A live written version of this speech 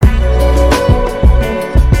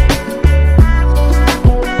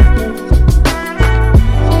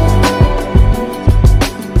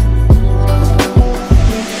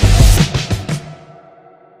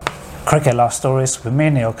Cricket Life Stories with me,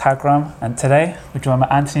 Neil Kagram, and today we're joined by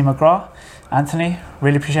Anthony McGrath. Anthony,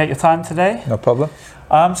 really appreciate your time today. No problem.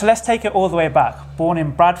 So let's take it all the way back. Born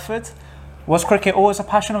in Bradford, was cricket always a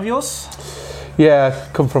passion of yours? Yeah,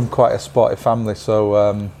 I come from quite a sporty family,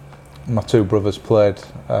 so my two brothers played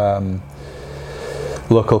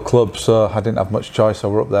local clubs, so I didn't have much choice. I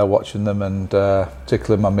was up there watching them, and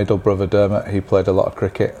particularly my middle brother Dermot, he played a lot of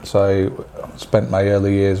cricket, so I spent my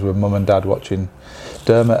early years with mum and dad watching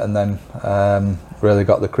Dermot, and then really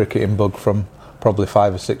got the cricketing bug from probably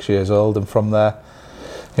 5 or 6 years old, and from there,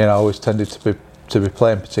 I always tended to be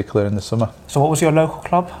playing, particularly in the summer. So what was your local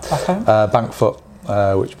club back home? Bankfoot,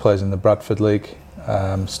 which plays in the Bradford League.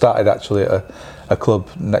 Started actually at a club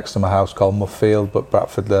next to my house called Muffield, but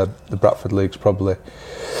the Bradford League's probably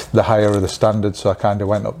the higher of the standards, so I kind of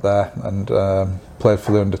went up there and played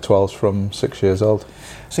for the under-12s from 6 years old.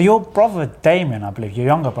 So your brother Damien, I believe, your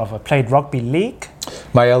younger brother, played rugby league?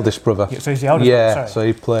 My eldest brother. So he's the eldest brother, sorry. So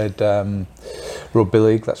he played rugby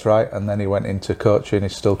league, that's right, and then he went into coaching.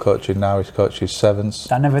 He's still coaching now, he coaches sevens.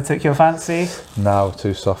 That never took your fancy? No,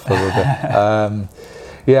 too soft for rugby.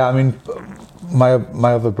 Yeah, I mean, my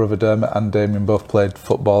other brother Dermot and Damien both played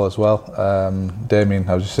football as well. Damien,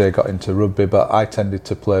 as you say, got into rugby, but I tended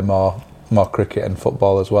to play more cricket and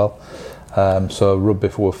football as well. So rugby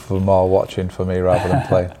was for more watching for me rather than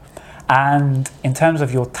playing. And in terms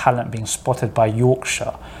of your talent being spotted by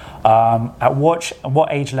Yorkshire, at what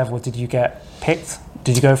age level did you get picked?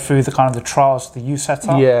 Did you go through the trials that you set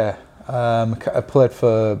up? Yeah, I played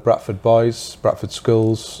for Bradford Boys, Bradford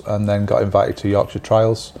Schools, and then got invited to Yorkshire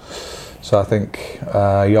Trials. So I think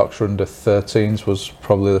Yorkshire under-13s was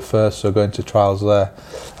probably the first, so going to trials there,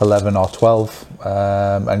 11 or 12,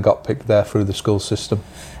 and got picked there through the school system.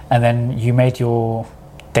 And then you made your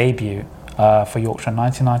debut for Yorkshire in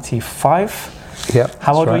 1995. Yeah.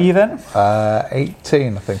 How old were you then?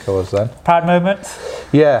 18, I think I was then. Proud moment?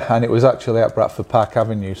 Yeah, and it was actually at Bradford Park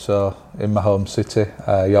Avenue, so in my home city.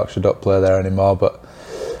 Yorkshire don't play there anymore, but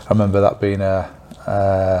I remember that being a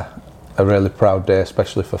really proud day,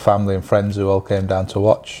 especially for family and friends who all came down to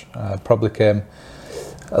watch. Probably came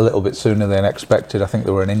a little bit sooner than expected. I think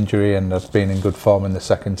there were an injury, and I've been in good form in the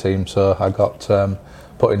second team, so I got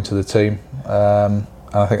put into the team, and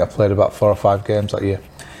I think I played about 4 or 5 games that year.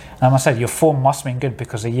 I said your form must have been good,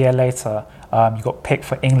 because a year later you got picked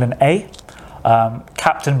for England A,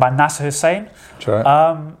 captained by Nasser Hussain. That's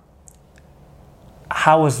right.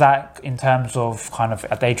 How was that in terms of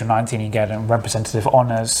at the age of 19 you get representative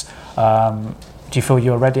honours? Do you feel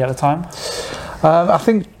you were ready at the time? I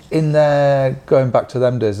think in there, going back to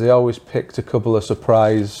them days, they always picked a couple of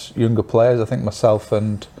surprise younger players. I think myself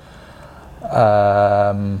and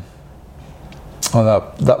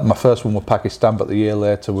my first one was Pakistan, but the year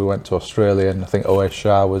later we went to Australia, and I think Oais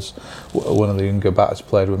Shah was one of the younger batters,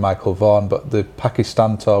 played with Michael Vaughan. But the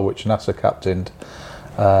Pakistan tour, which Nasser captained,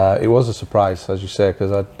 it was a surprise, as you say,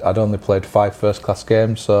 because I'd only played 5 first-class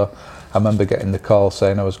games, so I remember getting the call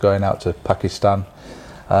saying I was going out to Pakistan.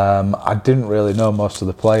 I didn't really know most of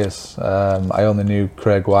the players. I only knew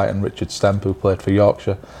Craig White and Richard Stemp, who played for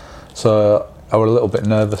Yorkshire. So I was a little bit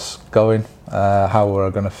nervous going, how were I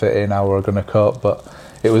going to fit in, how were I going to cope, but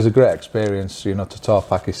it was a great experience, to tour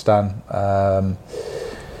Pakistan.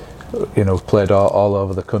 Played all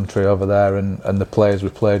over the country over there, and the players we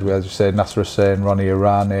played with, as you say, Nasser Hussain, Ronnie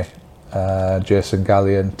Irani, Jason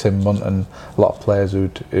Gallion, Tim Munton, a lot of players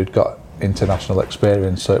who'd got international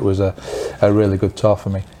experience, so it was a really good tour for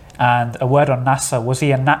me. And a word on Nasser, was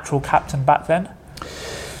he a natural captain back then?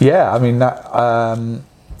 Yeah, I mean,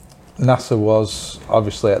 Nasser was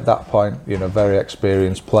obviously at that point, very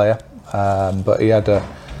experienced player, but he had a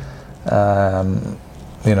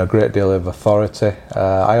great deal of authority.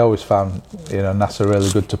 I always found, Nasser really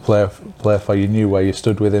good to play for. You knew where you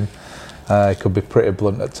stood with him. He could be pretty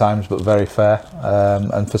blunt at times, but very fair.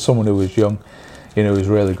 And for someone who was young, he was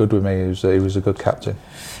really good with me. He was a good captain.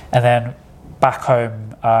 And then back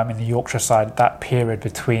home in the Yorkshire side, that period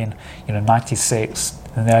between 96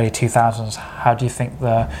 and the early 2000s, how do you think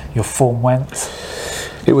your form went?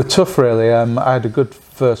 It was tough, really. I had a good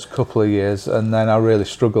first couple of years, and then I really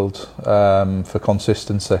struggled for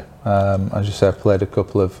consistency. As you say, I had a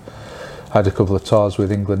couple of tours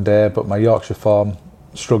with England A, but my Yorkshire form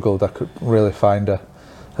struggled. I could really find a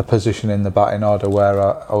position in the batting order where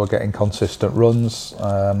I was getting consistent runs.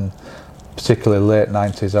 Particularly late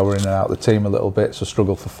 90s, I were in and out of the team a little bit, so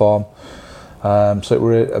struggled for form. So it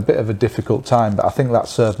was a bit of a difficult time, but I think that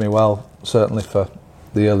served me well, certainly for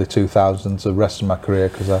the early 2000s, the rest of my career,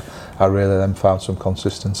 because I really then found some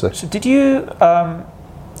consistency. So did you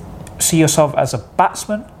see yourself as a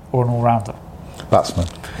batsman or an all-rounder? Batsman.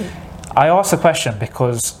 I asked the question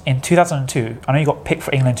because in 2002, I know you got picked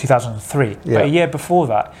for England in 2003, but a year before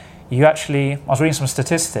that, you actually, I was reading some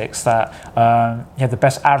statistics that you had the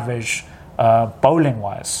best average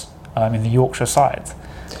bowling-wise in the Yorkshire side.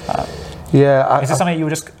 Is this something you were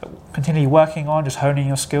just continually working on, just honing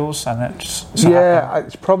your skills, and it just happened?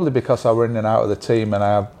 It's probably because I were in and out of the team, and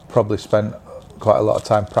I have probably spent quite a lot of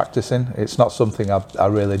time practicing. It's not something I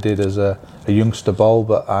really did as a youngster bowl,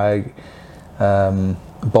 but I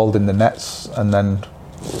bowled in the nets and then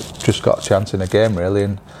just got a chance in a game really,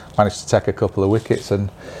 and managed to take a couple of wickets. And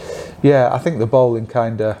I think the bowling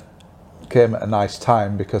kind of came at a nice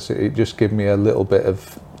time because it just gave me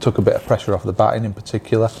took a bit of pressure off the batting in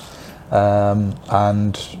particular.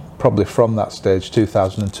 And probably from that stage,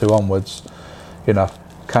 2002 onwards,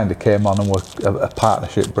 kind of came on and were a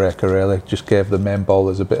partnership breaker really. Just gave the main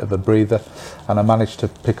bowlers a bit of a breather, and I managed to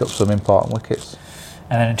pick up some important wickets.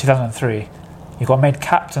 And then in 2003, you got made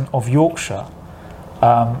captain of Yorkshire.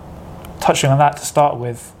 Touching on that to start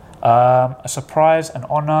with, a surprise, an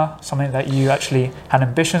honour, something that you actually had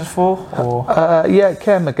ambitions for? Or? It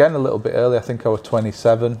came again a little bit early. I think I was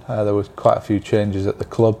 27. There was quite a few changes at the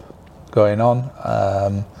club going on.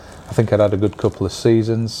 I think I'd had a good couple of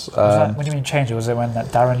seasons. What do you mean change? Was it when that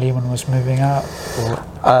Darren Lehman was moving out?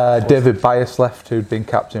 David Byas left, who'd been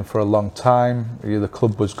captain for a long time. The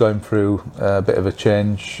club was going through a bit of a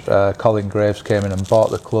change. Colin Graves came in and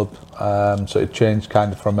bought the club, so it changed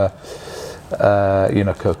kind of from a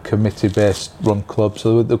committee-based run club.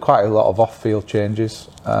 So there were quite a lot of off-field changes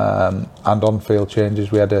and on-field changes.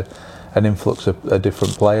 We had an influx of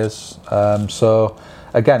different players. So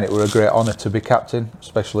again, it was a great honour to be captain,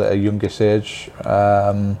 especially at a youngest age.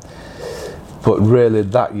 But really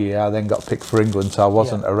that year I then got picked for England, so I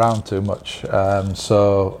wasn't around too much. It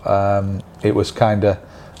was kind of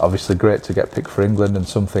obviously great to get picked for England and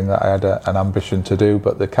something that I had an ambition to do,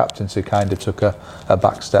 but the captaincy kind of took a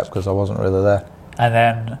back step because I wasn't really there. And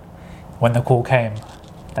then when the call came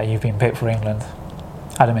that you've been picked for England,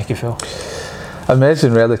 how did it make you feel?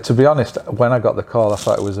 Amazing, really. To be honest, when I got the call, I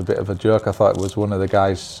thought it was a bit of a joke. I thought it was one of the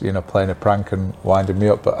guys, playing a prank and winding me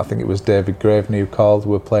up. But I think it was David Graveney who called.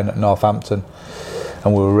 We were playing at Northampton,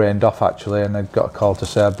 and we were rained off actually. And I got a call to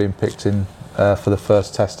say I'd been picked in for the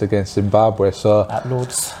first test against Zimbabwe. So at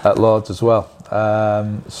Lords. At Lords as well.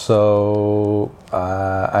 And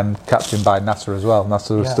captained by Nasser as well.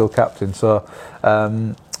 Nasser was still captain. So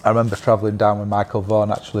I remember travelling down with Michael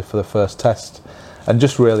Vaughan actually for the first test. And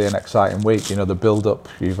just really an exciting week, the build-up.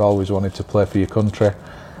 You've always wanted to play for your country.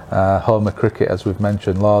 Home of cricket, as we've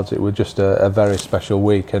mentioned, Lords. It was just a very special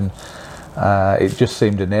week, and it just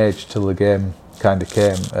seemed an age till the game kind of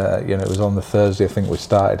came. It was on the Thursday, I think we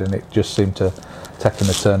started, and it just seemed to take an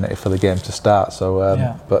eternity for the game to start. So,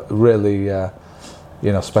 but really,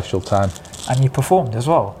 special time. And you performed as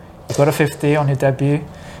well. You got a 50 on your debut,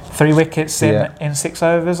 3 wickets in 6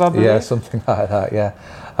 overs, I believe. Yeah, something like that. Yeah.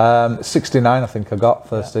 69 I think I got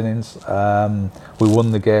first innings. We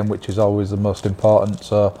won the game, which is always the most important,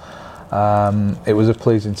 so it was a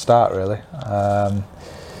pleasing start really.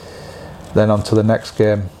 Then on to the next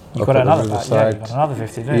game. You got another bat, you got another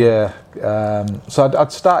 50, didn't you? Yeah, so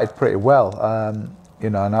I'd started pretty well,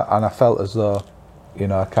 and I felt as though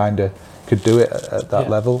I kind of could do it at that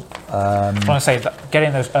level. I want to say that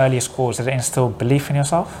getting those earlier scores, did it instill belief in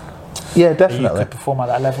yourself? Yeah, definitely. That you could perform at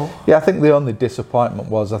that level? Yeah, I think the only disappointment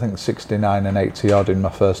was I think 69 and 80 odd in my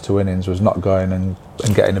first 2 innings was not going and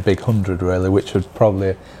getting a big 100 really, which would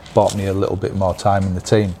probably bought me a little bit more time in the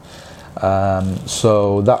team.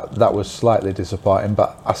 So that was slightly disappointing,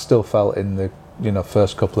 but I still felt in the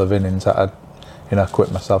first couple of innings that I'd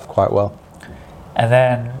acquitted myself quite well. And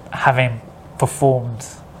then having performed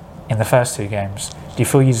in the first 2 games, do you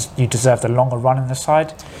feel you deserved a longer run in the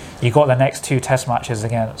side? You got the next 2 test matches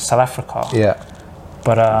against South Africa. Yeah.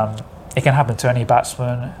 But it can happen to any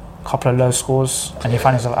batsman, a couple of low scores, and you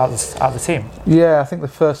find yourself out of the team. Yeah, I think the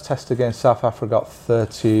first test against South Africa got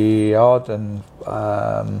 30 odd and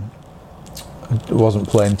wasn't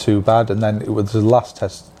playing too bad. And then it was the last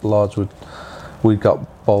test, Lords, we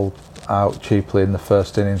got bowled out cheaply in the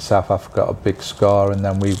first innings. South Africa got a big score, and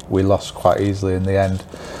then we lost quite easily in the end.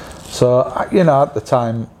 So, at the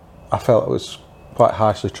time, I felt it was quite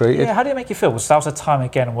harshly treated. Yeah, how do it make you feel? That was a time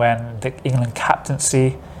again when the England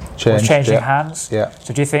captaincy was changing hands. Yeah.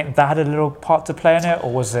 So do you think that had a little part to play in it,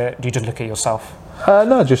 or do you just look at yourself?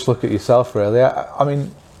 No, just look at yourself really. I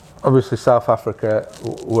mean, obviously South Africa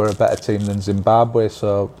were a better team than Zimbabwe,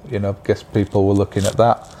 so I guess people were looking at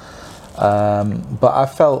that. But I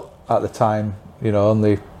felt at the time,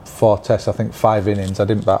 only 4 tests, I think 5 innings. I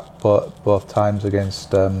didn't bat both times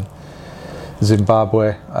against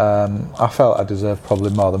Zimbabwe. I felt I deserved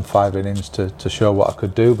probably more than 5 innings to show what I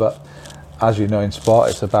could do, but as you know, in sport,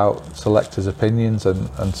 it's about selectors' opinions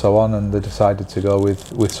and so on, and they decided to go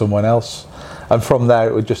with someone else. And from there,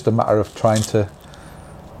 it was just a matter of trying to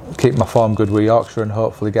keep my form good with Yorkshire and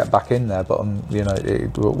hopefully get back in there, but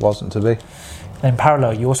it wasn't to be. In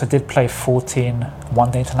parallel, you also did play 14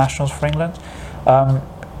 one-day internationals for England.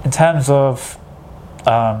 In terms of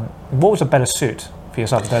what was a better suit for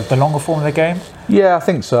yourself, the longer form of the game? Yeah, I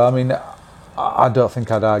think so. I mean, I don't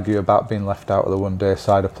think I'd argue about being left out of the one-day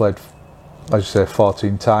side. I played, as you say,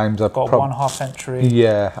 14 times. Got 1/2 century.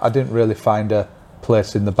 Yeah, I didn't really find a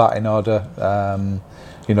place in the batting order.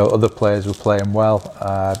 Other players were playing well.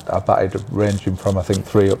 I batted ranging from, I think,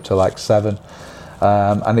 3 up to like 7.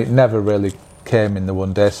 And it never really came in the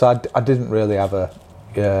one day. So I didn't really have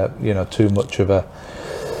too much of a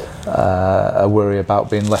worry about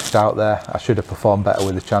being left out there. I should have performed better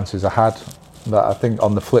with the chances I had. But I think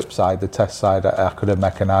on the flip side, the test side, I could have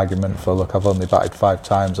made an argument for, look, I've only batted 5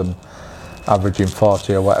 times and averaging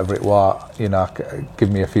 40 or whatever it was, give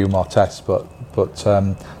me a few more tests.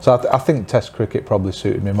 So I think test cricket probably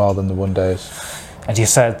suited me more than the one days. And you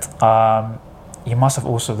said you must have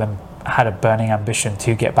also then had a burning ambition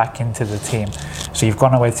to get back into the team. So you've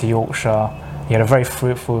gone away to Yorkshire. You had a very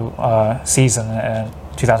fruitful season in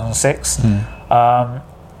 2006.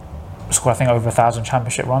 Scored, I think, over 1,000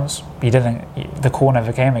 championship runs. The call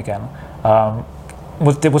never came again.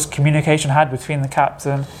 Was communication had between the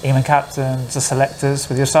captain, England captain, the selectors,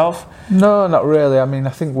 with yourself? No, not really. I mean, I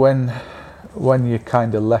think when you're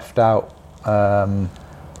kind of left out, to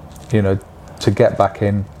get back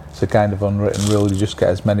in, it's a kind of unwritten rule. You just get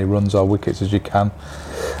as many runs or wickets as you can,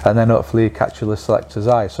 and then hopefully you catch the selector's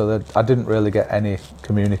eye. So I didn't really get any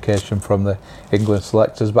communication from the England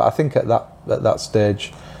selectors. But I think at that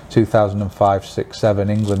stage, 2005, 6, 7,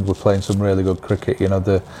 England were playing some really good cricket.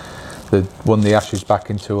 They won the Ashes back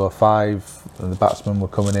in 2005, and the batsmen were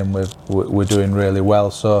coming in were doing really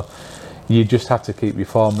well. So you just had to keep your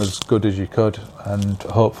form as good as you could, and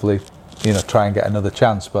hopefully, try and get another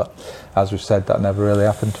chance. But as we've said, that never really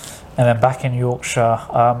happened. And then back in Yorkshire,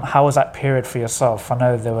 how was that period for yourself? I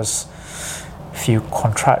know there was a few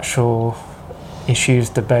contractual issues,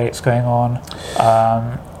 debates going on.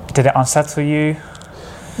 Did it unsettle you?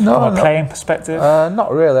 No, from a playing perspective? Not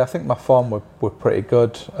really. I think my form were pretty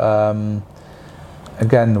good.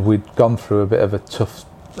 Again, we'd gone through a bit of a tough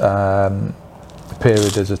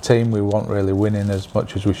period as a team. We weren't really winning as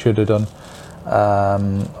much as we should have done.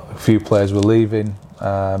 A few players were leaving.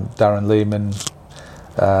 Darren Lehman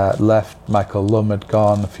left. Michael Lum had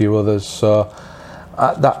gone. A few others. So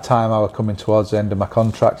at that time, I was coming towards the end of my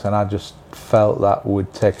contract, and I just felt that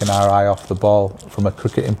we'd taken our eye off the ball from a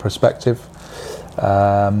cricketing perspective.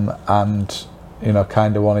 And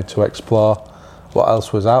kind of wanted to explore what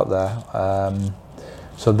else was out there.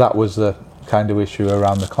 So that was the kind of issue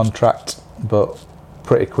around the contract. But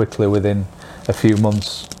pretty quickly, within a few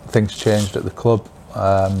months, things changed at the club.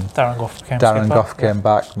 Darren Gough came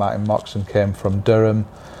back. Martin Moxon came from Durham.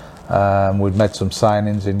 We'd made some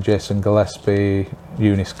signings in Jason Gillespie,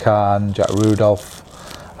 Eunice Khan, Jack Rudolph.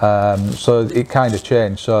 So it kind of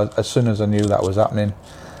changed. So as soon as I knew that was happening,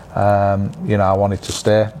 I wanted to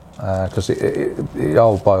stay because it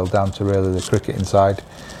all boiled down to really the cricketing side.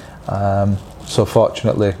 So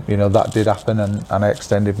fortunately, that did happen, and I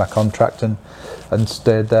extended my contract and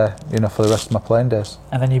stayed there, for the rest of my playing days.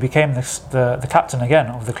 And then you became the captain again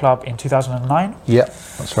of the club in 2009. Yeah,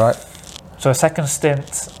 that's right. So a second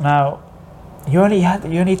stint. Now, you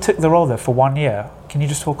only took the role there for 1 year. Can you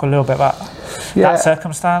just talk a little bit about that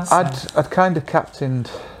circumstance? I'd kind of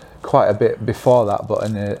captained quite a bit before that, but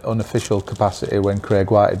in an unofficial capacity when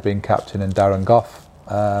Craig White had been captain and Darren Gough.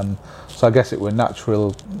 So I guess it was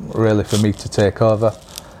natural, really, for me to take over.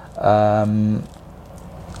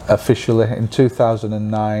 Officially in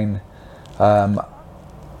 2009,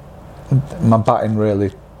 my batting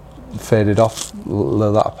really faded off the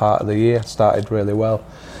latter part of the year. Started really well,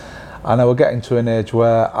 and I was getting to an age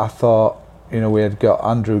where I thought, we had got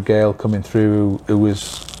Andrew Gale coming through, who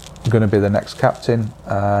was going to be the next captain,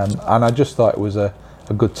 and I just thought it was a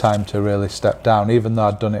good time to really step down. Even though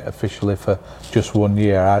I'd done it officially for just 1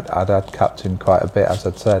 year, I'd had captain quite a bit, as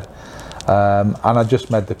I'd said, and I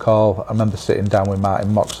just made the call. I remember sitting down with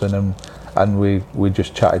Martin Moxon and we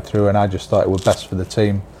just chatted through, and I just thought it was best for the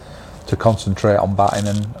team to concentrate on batting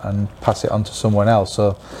and pass it on to someone else.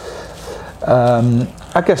 So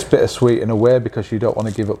I guess bittersweet in a way, because you don't want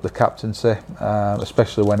to give up the captaincy,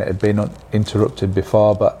 especially when it had been interrupted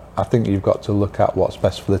before. But I think you've got to look at what's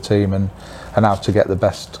best for the team and how to get the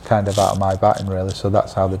best kind of out of my batting, really. So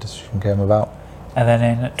that's how the decision came about. and then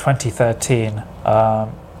in 2013,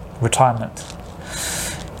 retirement.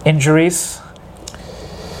 Injuries?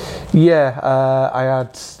 Yeah, I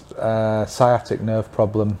had a sciatic nerve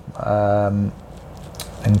problem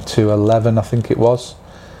in 2011, I think it was,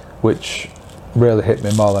 which really hit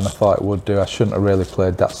me more than I thought it would do. I shouldn't have really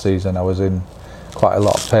played that season. I was in quite a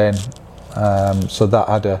lot of pain, so that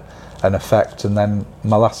had an effect. And then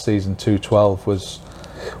my last season, 2012, was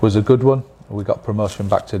a good one. We got promotion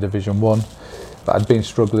back to Division 1, but I'd been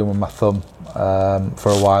struggling with my thumb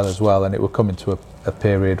for a while as well, and it was coming to a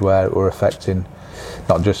period where it were affecting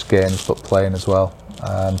not just games but playing as well.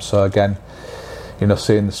 So again,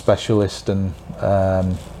 seeing the specialist, and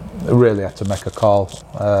really had to make a call,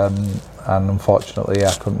 and unfortunately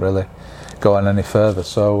I couldn't really go on any further.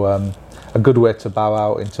 So a good way to bow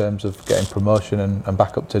out in terms of getting promotion and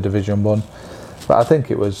back up to Division 1. But I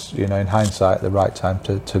think it was, in hindsight, the right time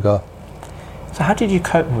to go. So how did you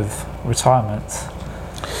cope with retirement?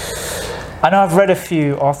 I know I've read a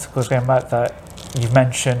few articles going back that you've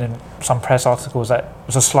mentioned in some press articles that there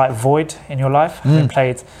was a slight void in your life. You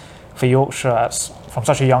played for Yorkshire from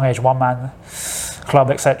such a young age, one-man club,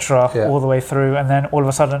 etc., all the way through, and then all of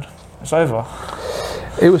a sudden it's over.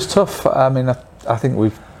 It was tough. I mean, I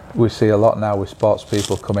think we see a lot now with sports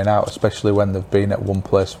people coming out, especially when they've been at one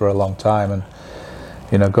place for a long time,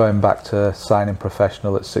 and going back to signing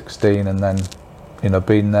professional at 16 and then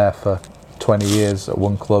being there for 20 years at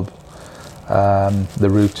one club, the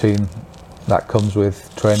routine that comes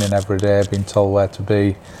with training every day, being told where to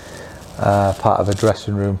be, part of a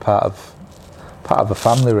dressing room, part of a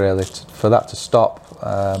family really. For that to stop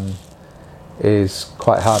is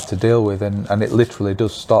quite hard to deal with, and it literally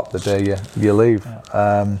does stop the day you leave.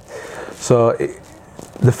 So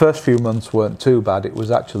the first few months weren't too bad. It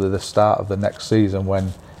was actually the start of the next season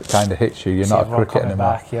when it kind of hits you. You're not a cricket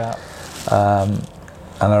anymore. Back,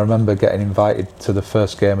 and I remember getting invited to the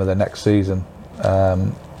first game of the next season,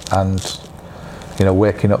 and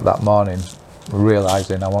waking up that morning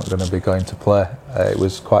realising I wasn't going to be going to play. It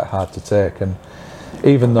was quite hard to take, and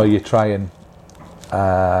even though you try and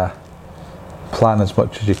plan as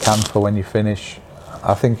much as you can for when you finish,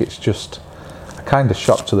 I think it's just a kind of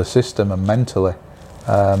shock to the system and mentally.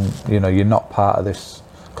 You're not part of this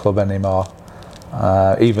club anymore,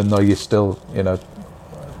 even though you're still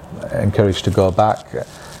encouraged to go back.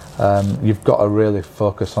 You've got to really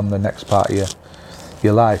focus on the next part of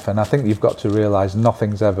your life, and I think you've got to realise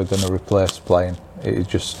nothing's ever going to replace playing. It's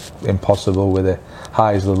just impossible with the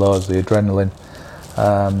highs, the lows, the adrenaline,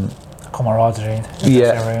 camaraderie,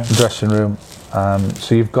 dressing room.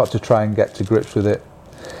 So you've got to try and get to grips with it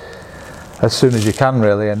as soon as you can,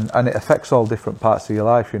 really, and it affects all different parts of your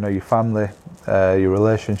life. Your family, your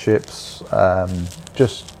relationships,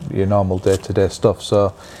 just your normal day-to-day stuff.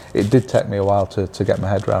 So it did take me a while to get my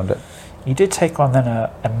head around it. You did take on then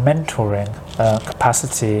a mentoring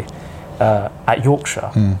capacity at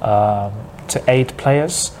Yorkshire to aid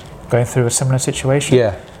players going through a similar situation.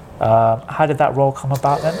 Yeah. How did that role come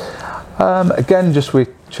about then? Again, just with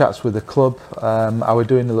chats with the club. I was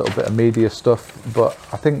doing a little bit of media stuff, but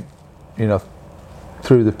I think,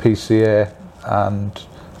 through the PCA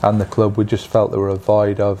and the club, we just felt there were a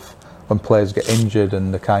void of when players get injured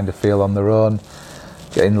and they kind of feel on their own,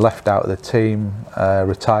 getting left out of the team,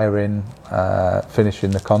 retiring,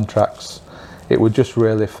 finishing the contracts. It was just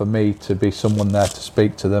really for me to be someone there to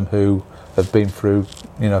speak to them who have been through,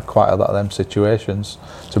 quite a lot of them situations,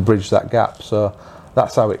 to bridge that gap. So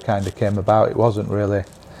that's how it kind of came about. It wasn't really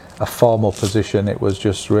a formal position. It was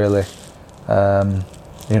just really,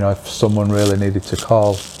 if someone really needed to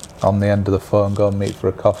call on the end of the phone, go and meet for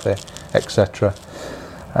a coffee, etc.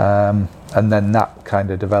 And then that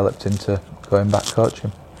kind of developed into going back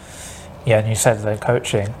coaching. Yeah, and you said the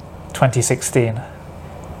coaching, 2016,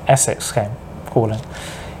 Essex came calling.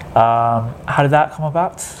 How did that come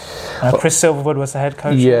about? Chris Silverwood was the head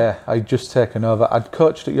coach. Yeah, I'd just taken over. I'd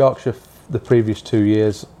coached at Yorkshire the previous 2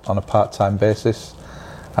 years on a part-time basis,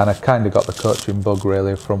 and I kind of got the coaching bug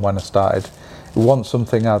really from when I started. It wasn't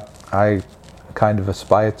something I kind of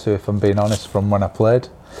aspired to, if I'm being honest, from when I played.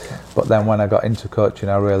 But then when I got into coaching,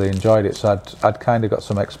 I really enjoyed it. So I'd kind of got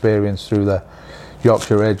some experience through the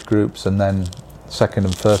Yorkshire age groups, and then second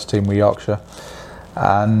and first team with Yorkshire.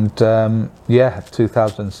 And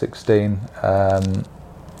 2016,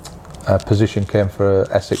 a position came for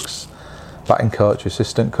Essex batting coach,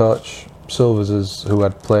 assistant coach. Silvers, who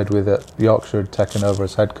I'd played with at Yorkshire, had taken over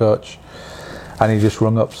as head coach, and he just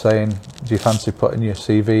rung up saying, "Do you fancy putting your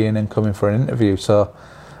CV in and coming for an interview?" So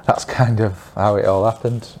that's kind of how it all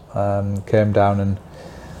happened. Came down and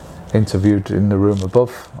interviewed in the room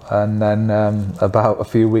above, and then about a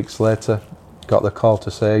few weeks later got the call to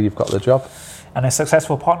say, "You've got the job." and a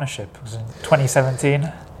successful partnership. Because in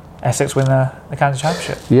 2017, Essex win the county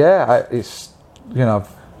championship. Yeah, it's, you know,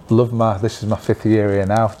 I've loved this is my 5th year here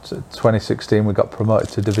now. 2016 we got promoted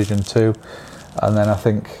to Division 2, and then I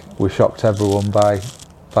think we shocked everyone by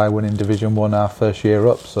winning Division 1 our first year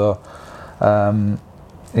up. So,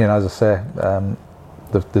 you know, as I say,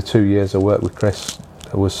 the 2 years I worked with Chris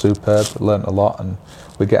was superb. I learnt a lot, and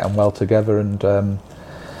we're getting well together, and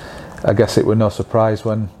I guess it was no surprise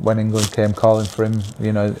when England came calling for him,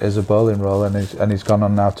 you know, as a bowling role, and he's gone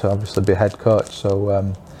on now to obviously be head coach.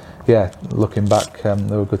 So yeah, looking back,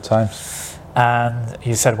 they were good times. And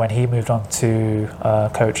you said when he moved on to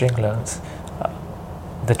coach England,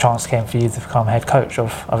 the chance came for you to become head coach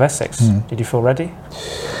of Essex. Did you feel ready?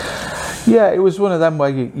 Yeah, it was one of them where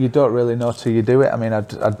you don't really know till you do it. I mean,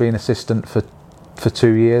 I'd been assistant for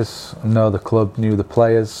 2 years, know the club, knew the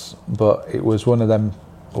players, but it was one of them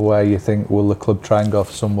where you think, will the club try and go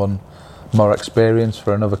for someone more experienced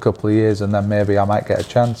for another couple of years, and then maybe I might get a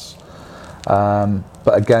chance.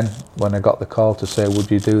 But again, when I got the call to say, would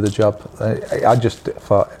you do the job, I just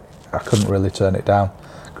thought I couldn't really turn it down.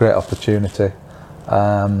 Great opportunity.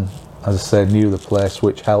 As I say, knew the place,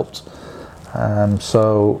 which helped.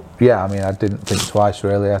 So yeah, I mean, I didn't think twice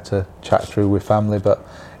really. I had to chat through with family, but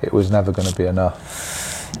it was never going to be a no.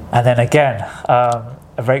 And then again,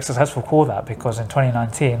 a very successful call that, because in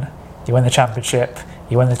 2019 you win the championship,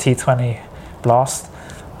 you win the T20 Blast.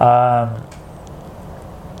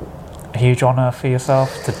 A huge honour for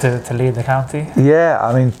yourself to lead the county. Yeah,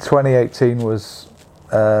 I mean, 2018 was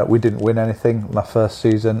we didn't win anything my first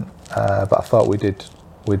season, but I thought we did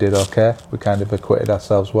okay. We kind of acquitted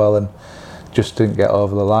ourselves well and just didn't get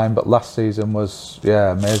over the line. But last season was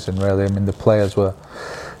amazing really. I mean, the players were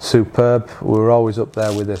superb. We were always up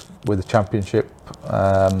there with the championship.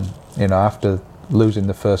 You know, after losing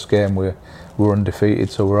the first game, we were undefeated,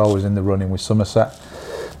 so we're always in the running with Somerset.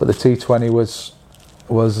 But the T20 was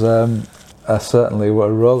certainly a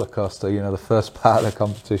roller coaster. You know, the first part of the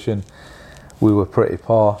competition we were pretty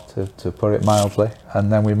poor, to put it mildly,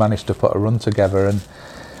 and then we managed to put a run together. And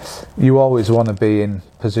you always want to be in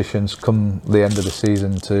positions come the end of the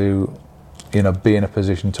season to, you know, be in a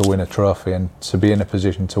position to win a trophy, and to be in a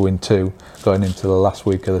position to win 2 going into the last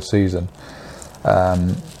week of the season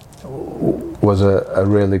was a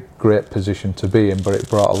really great position to be in. But it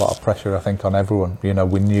brought a lot of pressure, I think, on everyone. You know,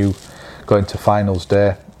 we knew going to finals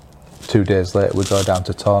day, 2 days later we go down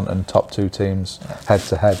to Taunton, top 2 teams head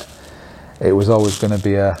to head. It was always going to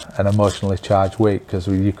be an emotionally charged week, because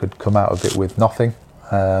you could come out of it with nothing,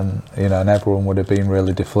 you know, and everyone would have been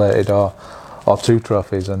really deflated, or 2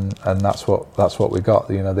 trophies, and that's what we got.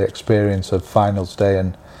 You know, the experience of finals day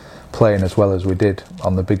and playing as well as we did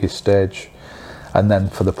on the biggest stage, and then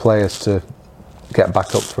for the players to get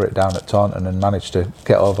back up for it down at Taunton and manage to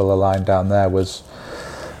get over the line down there was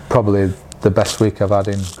probably the best week I've had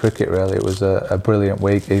in cricket really. It was a brilliant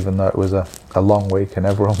week, even though it was a long week and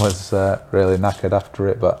everyone was really knackered after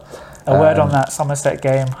it. But a word on that Somerset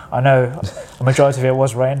game. I know the majority of it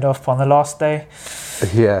was rained off on the last day.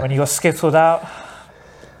 Yeah. When you got skittled out,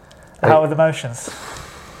 how were the emotions?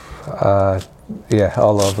 Yeah,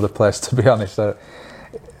 all over the place, to be honest.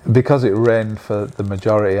 Because it rained for the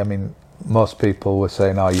majority, I mean, most people were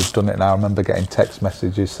saying, oh, you've done it now. I remember getting text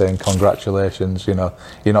messages saying, congratulations, you know,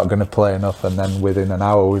 you're not going to play enough. And then within an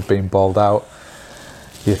hour, we've been bowled out.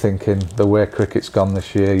 You're thinking, the way cricket's gone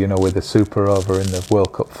this year, you know, with the super over in the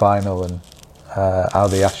World Cup final and how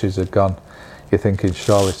the Ashes had gone, you're thinking,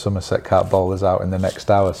 surely Somerset can't bowl us out in the next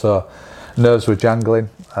hour. So nerves were jangling,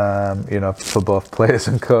 you know, for both players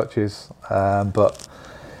and coaches. But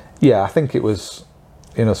yeah, I think it was,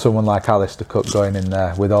 you know, someone like Alistair Cook going in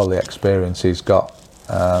there with all the experience he's got,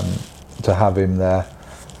 to have him there.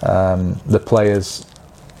 The players'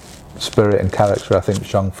 spirit and character, I think,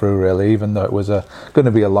 shone through really, even though it was going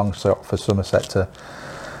to be a long shot for Somerset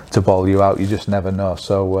to bowl you out. You just never know.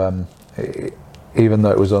 So even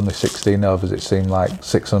though it was only 16 overs, it seemed like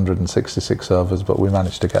 666 overs, but we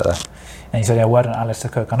managed to get there. And you said a word on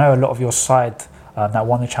Alistair Cook. I know a lot of your side that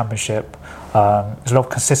won the championship, there's a lot of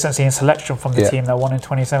consistency in selection from the team that won in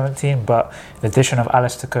 2017, but the addition of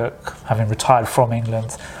Alistair Cook, having retired from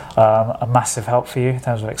England, a massive help for you in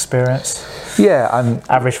terms of experience. Yeah, and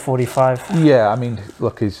average 45. Yeah, I mean,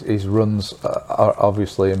 look, his runs are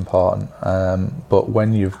obviously important, but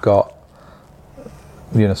when you've got,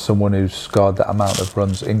 you know, someone who's scored that amount of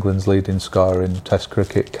runs, England's leading scorer in Test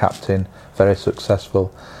cricket, captain, very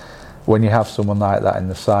successful. When you have someone like that in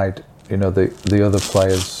the side, you know, the other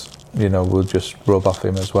players, you know, will just rub off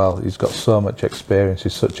him as well. He's got so much experience.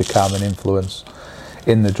 He's such a calming influence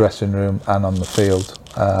in the dressing room and on the field.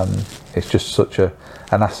 It's just such an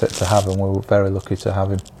asset to have, and we're very lucky to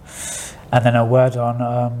have him. And then a word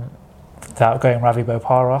on the outgoing Ravi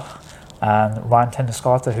Bopara and Ryan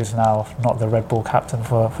Ten-Doeschate, who's now not the Red Bull captain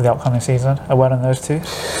for the upcoming season. A word on those two?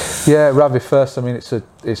 Yeah, Ravi first. I mean, it's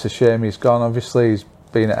a shame he's gone. Obviously, he's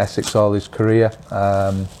been at Essex all his career.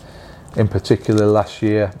 In particular, last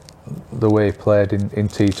year, the way he played in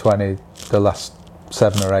T20, the last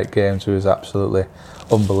 7 or 8 games, he was absolutely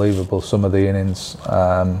unbelievable. Some of the innings,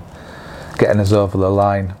 getting us over the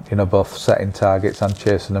line, both setting targets and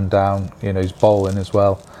chasing them down. He's bowling as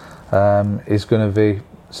well. He's going to be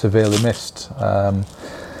severely missed.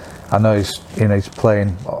 I know he's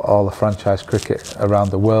playing all the franchise cricket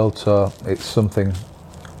around the world, so it's something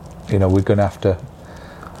we're going to have to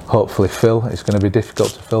hopefully fill. It's going to be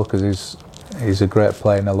difficult to fill because he's a great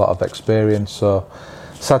player and a lot of experience. So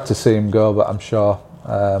sad to see him go, but I'm sure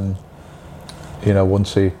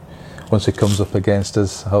once he comes up against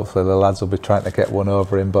us, hopefully the lads will be trying to get one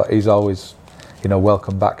over him. But he's always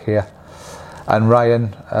welcome back here. And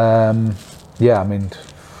Ryan,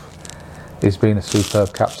 he's been a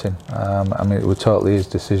superb captain. It was totally his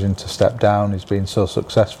decision to step down. He's been so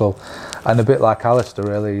successful, and a bit like Alistair,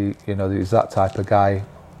 really. He's that type of guy.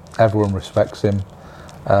 Everyone respects him.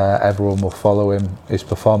 Everyone will follow him. His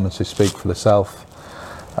performances speak for themselves.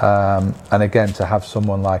 And again, to have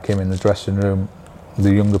someone like him in the dressing room,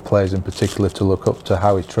 the younger players in particular, to look up to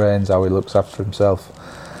how he trains, how he looks after himself.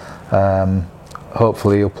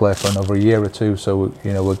 Hopefully he'll play for another year or two, so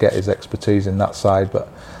we'll get his expertise in that side. But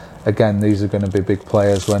again, these are going to be big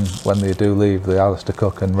players when they do leave. The Alistair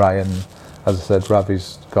Cook and Ryan, as I said,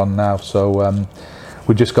 Ravi's gone now, so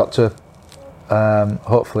we just got to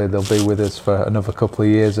hopefully they'll be with us for another couple of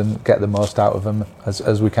years and get the most out of them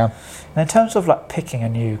as we can. And in terms of picking a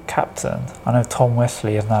new captain, I know Tom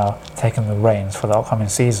Westley has now taken the reins for the upcoming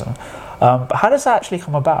season, but how does that actually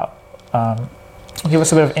come about? Give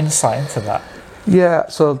us a bit of insight into that. Yeah,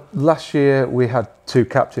 so last year we had 2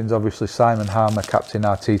 captains. Obviously Simon Harmer captained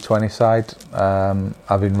our T20 side,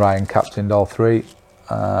 having Ryan captained all 3.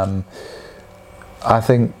 I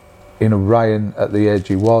think Ryan, at the age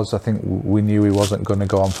he was, I think we knew he wasn't going to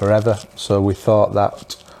go on forever, so we thought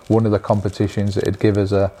that one of the competitions it'd give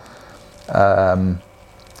us an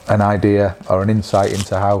idea or an insight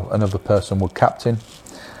into how another person would captain.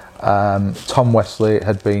 Tom Westley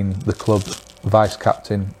had been the club vice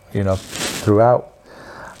captain throughout,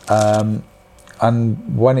 and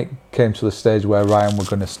when it came to the stage where Ryan were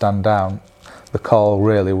going to stand down, the call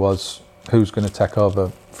really was who's going to take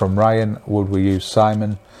over from Ryan. Would we use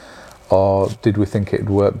Simon, or did we think it'd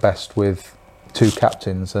work best with 2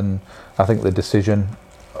 captains? And I think the decision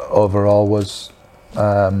overall was,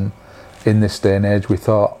 in this day and age, we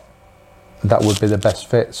thought that would be the best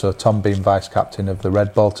fit. So Tom, being vice captain of the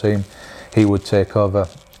red ball team, he would take over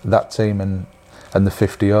that team and the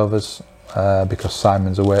 50 overs, because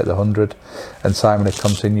Simon's away at the 100, and Simon had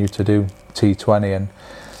continued to do T20. And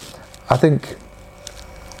I think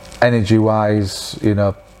energy wise,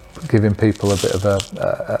 giving people a bit of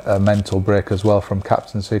a mental break as well from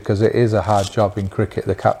captaincy, because it is a hard job in cricket.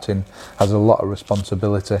 The captain has a lot of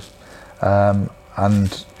responsibility, and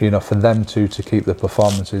for them to keep the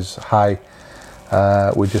performances high,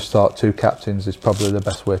 we just thought 2 captains is probably the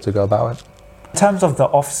best way to go about it. In terms of the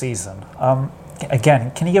off season,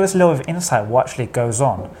 again, can you give us a little bit of insight what actually goes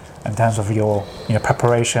on in terms of your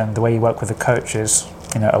preparation, the way you work with the coaches,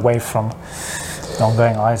 away from the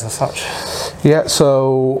ongoing eyes as such? Yeah,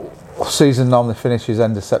 so season normally finishes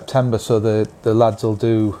end of September, so the lads will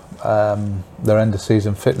do their end of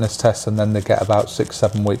season fitness tests, and then they get about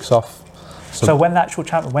 6-7 weeks off. So when the actual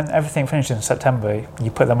when everything finishes in September,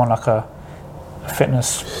 you put them on a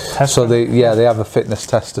fitness test? So they have a fitness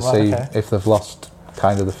test to see if they've lost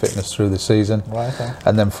kind of the fitness through the season. Right, okay.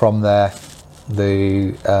 And then from there,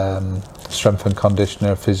 the strength and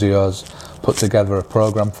conditioner physios put together a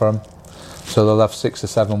programme for them. So they'll have 6 or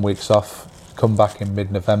 7 weeks off, come back in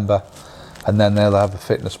mid-November, and then they'll have a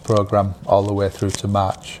fitness programme all the way through to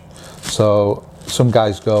March. So some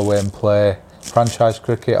guys go away and play franchise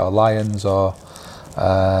cricket or Lions, or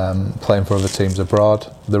playing for other teams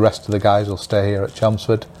abroad. The rest of the guys will stay here at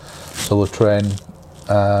Chelmsford, so they'll train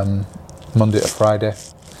Monday to Friday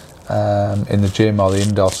in the gym or the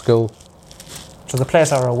indoor school. So the players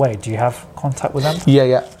that are away, do you have contact with them?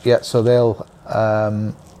 Yeah. So they'll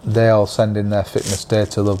send in their fitness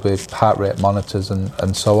data. There'll be heart rate monitors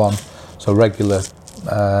and so on. So regular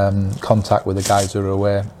contact with the guys who are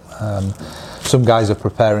away. Some guys are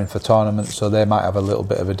preparing for tournaments, so they might have a little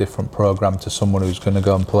bit of a different programme to someone who's going to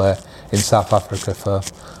go and play in South Africa for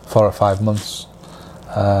 4 or 5 months.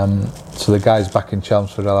 So the guys back in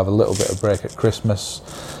Chelmsford will have a little bit of break at Christmas,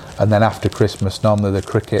 and then after Christmas normally the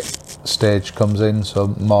cricket stage comes in, so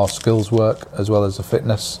more skills work as well as the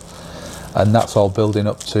fitness, and that's all building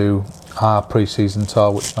up to our pre-season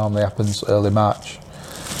tour, which normally happens early March.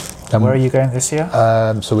 And where are you going this year?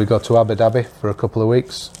 So we go to Abu Dhabi for a couple of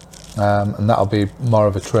weeks, and that'll be more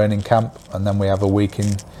of a training camp, and then we have a week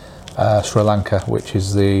in Sri Lanka, which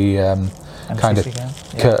is the kind of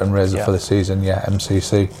curtain raiser for the season,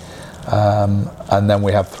 MCC. And then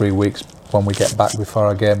we have 3 weeks when we get back before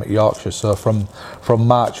our game at Yorkshire. So from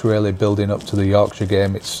March really building up to the Yorkshire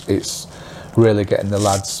game, it's really getting the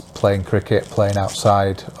lads playing cricket, playing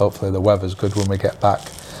outside. Hopefully the weather's good when we get back,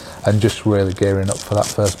 and just really gearing up for that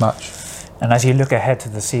first match. And as you look ahead to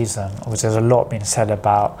the season, obviously there's a lot being said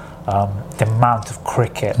about the amount of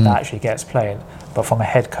cricket that actually gets played. But from a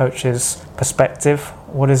head coach's perspective,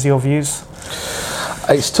 what is your views?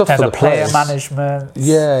 It's tough for the player players. Management.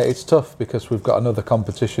 Yeah, it's tough because we've got another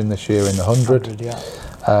competition this year in the 100.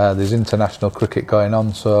 There's international cricket going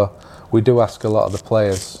on, so we do ask a lot of the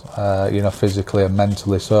players, physically and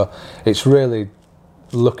mentally. So it's really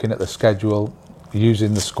looking at the schedule,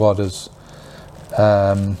 using the squad as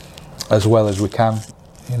well as we can.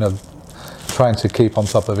 Trying to keep on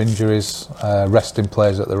top of injuries, resting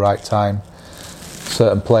players at the right time.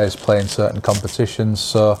 Certain players playing certain competitions,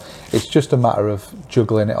 so it's just a matter of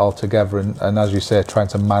juggling it all together and as you say, trying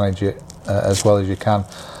to manage it as well as you can.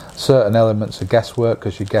 Certain elements are guesswork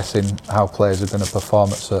because you're guessing how players are going to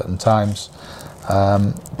perform at certain times,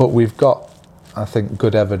 but we've got, I think,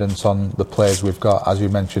 good evidence on the players we've got. As you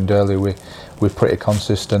mentioned earlier, we're pretty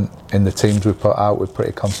consistent in the teams we put out, we're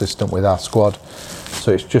pretty consistent with our squad.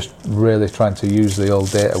 So it's just really trying to use the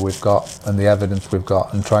old data we've got and the evidence we've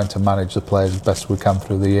got and trying to manage the players as best we can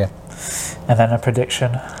through the year. And then a prediction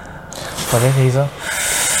for the season?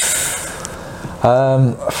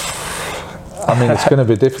 It's going to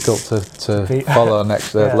be difficult to follow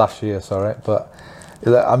last year, but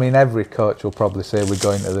every coach will probably say we're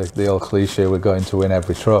going to the old cliche, we're going to win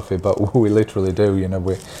every trophy, but we literally do.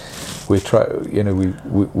 We try.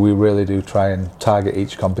 We really do try and target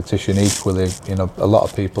each competition equally. A lot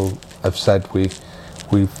of people have said we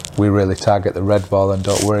really target the red ball and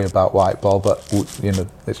don't worry about white ball, but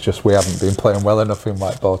it's just we haven't been playing well enough in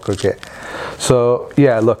white ball cricket. So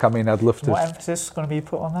yeah, look, I'd love to. What emphasis is going to be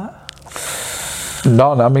put on that?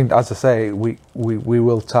 None. As I say, we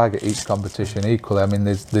will target each competition equally.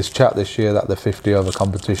 There's chat this year that the 50 over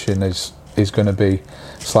competition is going to be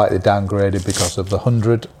slightly downgraded because of the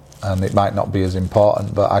 100, and it might not be as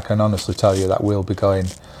important. But I can honestly tell you that we'll be going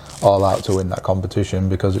all out to win that competition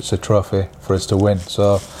because it's a trophy for us to win.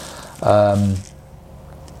 So, I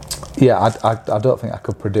don't think I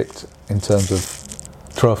could predict in terms of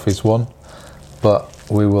trophies won, but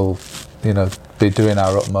we will, be doing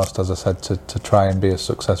our utmost, as I said, to try and be as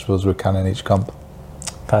successful as we can in each comp.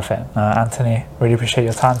 Perfect. Anthony, really appreciate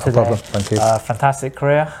your time today. No problem. Thank you. Fantastic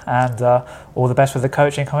career, and all the best with the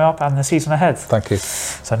coaching coming up and the season ahead. Thank you.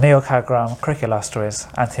 So Neil Cagram, Cricket Life Stories,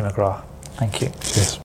 Anthony McGrath. Thank you. Cheers.